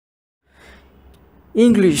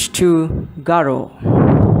English to Garo.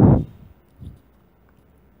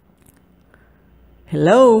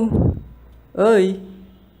 Hello. Ơi.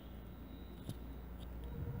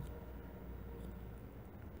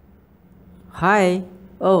 Hi.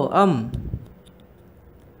 Oh,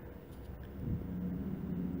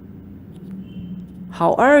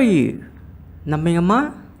 how are you? Naming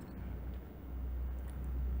ama?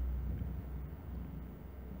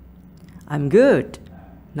 I'm good.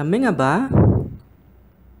 Naming ba?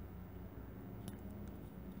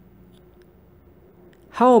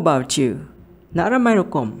 How about you? Naramay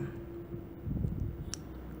rokom?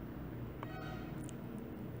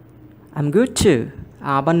 I'm good too.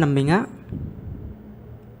 Aban naminga?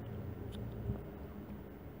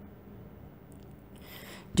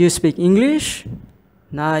 Do you speak English?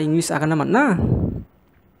 Na English akan naman na?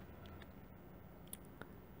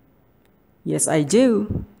 Yes, I do.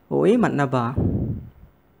 Oi, mat na ba?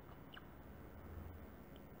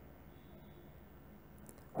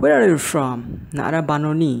 Where are you from? Nara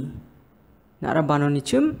Banoni. Nara Banoni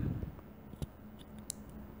chum?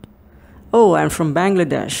 Oh, I'm from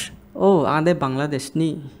Bangladesh. Oh, ade Bangladesh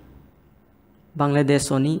ni. Bangladesh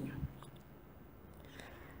oni.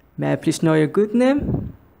 May I please know your good name?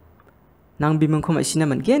 Nang bimong ko maisina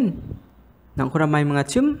man gen. Nang ko ramay mga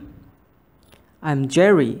chum? I'm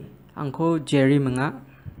Jerry. Angko Jerry mga.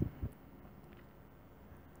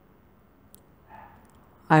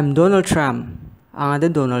 I'm Donald Trump. Ang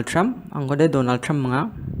ade Donald Trump. Ang ko de Donald Trump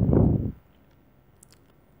mga.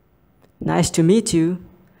 Nice to meet you.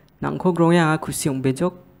 Nang ko grong yang aku siung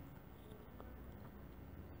bejok.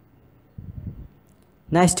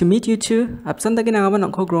 Nice to meet you too. Apsan tagi nang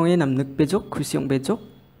nang ko grong yang nam nuk bejok kusiung bejok.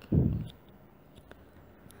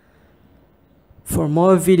 For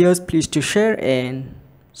more videos, please to share and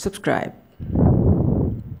subscribe.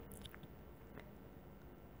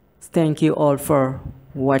 Thank you all for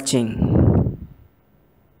watching.